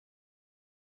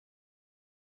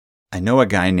I know a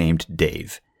guy named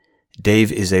Dave.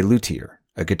 Dave is a luthier,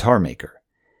 a guitar maker.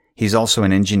 He's also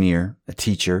an engineer, a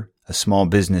teacher, a small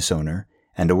business owner,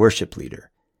 and a worship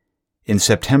leader. In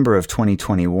September of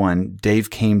 2021, Dave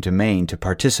came to Maine to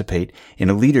participate in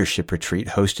a leadership retreat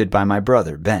hosted by my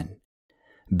brother, Ben.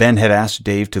 Ben had asked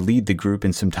Dave to lead the group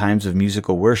in some times of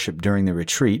musical worship during the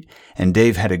retreat, and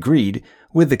Dave had agreed,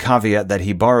 with the caveat that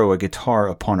he borrow a guitar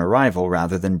upon arrival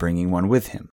rather than bringing one with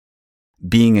him.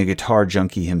 Being a guitar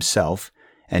junkie himself,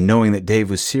 and knowing that Dave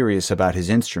was serious about his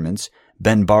instruments,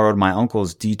 Ben borrowed my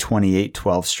uncle's D28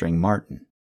 12-string Martin.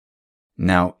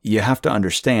 Now, you have to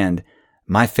understand,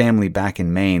 my family back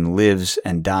in Maine lives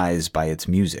and dies by its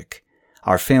music.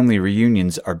 Our family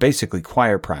reunions are basically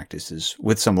choir practices,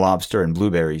 with some lobster and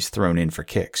blueberries thrown in for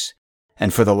kicks.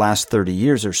 And for the last 30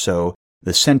 years or so,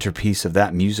 the centerpiece of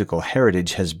that musical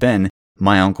heritage has been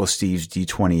my Uncle Steve's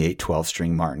D28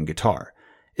 12-string Martin guitar.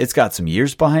 It's got some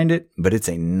years behind it, but it's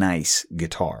a nice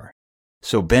guitar.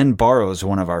 So Ben borrows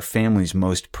one of our family's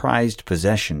most prized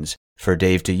possessions for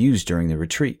Dave to use during the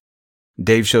retreat.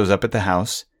 Dave shows up at the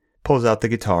house, pulls out the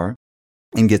guitar,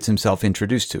 and gets himself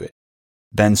introduced to it.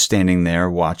 Ben's standing there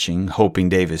watching, hoping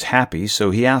Dave is happy, so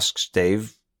he asks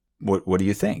Dave, what do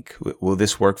you think? Will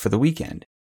this work for the weekend?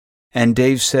 And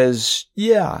Dave says,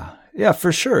 yeah,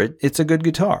 for sure, it's a good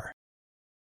guitar.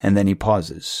 And then he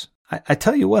pauses. I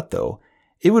tell you what, though,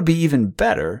 it would be even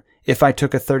better if I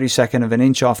took a 32nd of an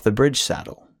inch off the bridge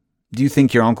saddle. Do you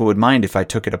think your uncle would mind if I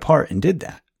took it apart and did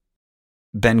that?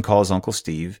 Ben calls Uncle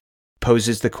Steve,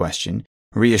 poses the question,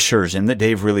 reassures him that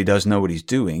Dave really does know what he's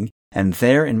doing, and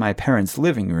there in my parents'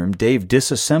 living room, Dave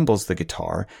disassembles the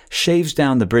guitar, shaves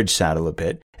down the bridge saddle a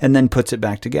bit, and then puts it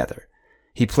back together.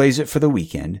 He plays it for the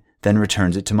weekend, then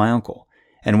returns it to my uncle.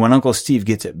 And when Uncle Steve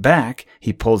gets it back,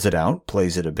 he pulls it out,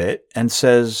 plays it a bit, and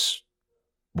says,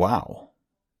 wow,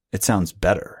 it sounds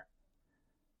better.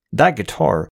 That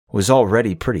guitar was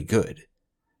already pretty good.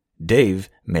 Dave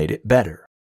made it better.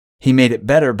 He made it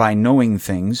better by knowing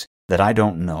things that I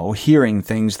don't know, hearing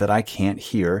things that I can't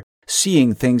hear,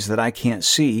 seeing things that I can't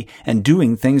see, and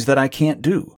doing things that I can't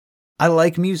do. I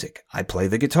like music. I play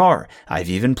the guitar. I've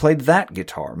even played that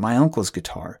guitar, my uncle's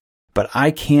guitar. But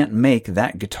I can't make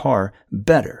that guitar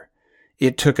better.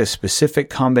 It took a specific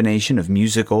combination of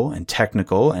musical and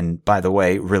technical and, by the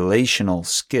way, relational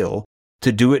skill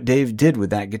to do what Dave did with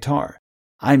that guitar.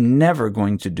 I'm never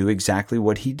going to do exactly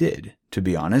what he did. To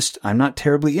be honest, I'm not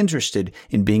terribly interested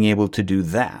in being able to do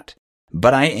that.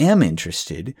 But I am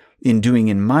interested in doing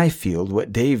in my field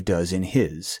what Dave does in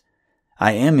his.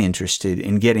 I am interested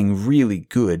in getting really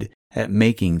good at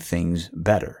making things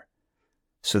better.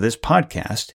 So this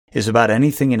podcast is about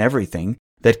anything and everything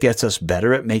that gets us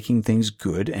better at making things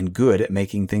good and good at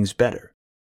making things better.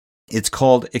 It's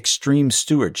called extreme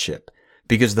stewardship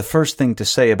because the first thing to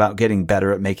say about getting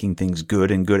better at making things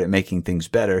good and good at making things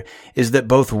better is that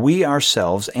both we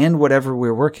ourselves and whatever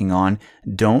we're working on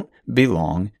don't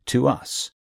belong to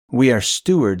us. We are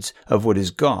stewards of what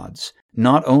is God's,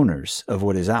 not owners of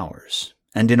what is ours.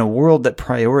 And in a world that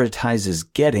prioritizes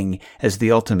getting as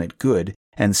the ultimate good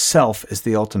and self as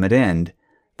the ultimate end,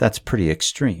 that's pretty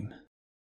extreme.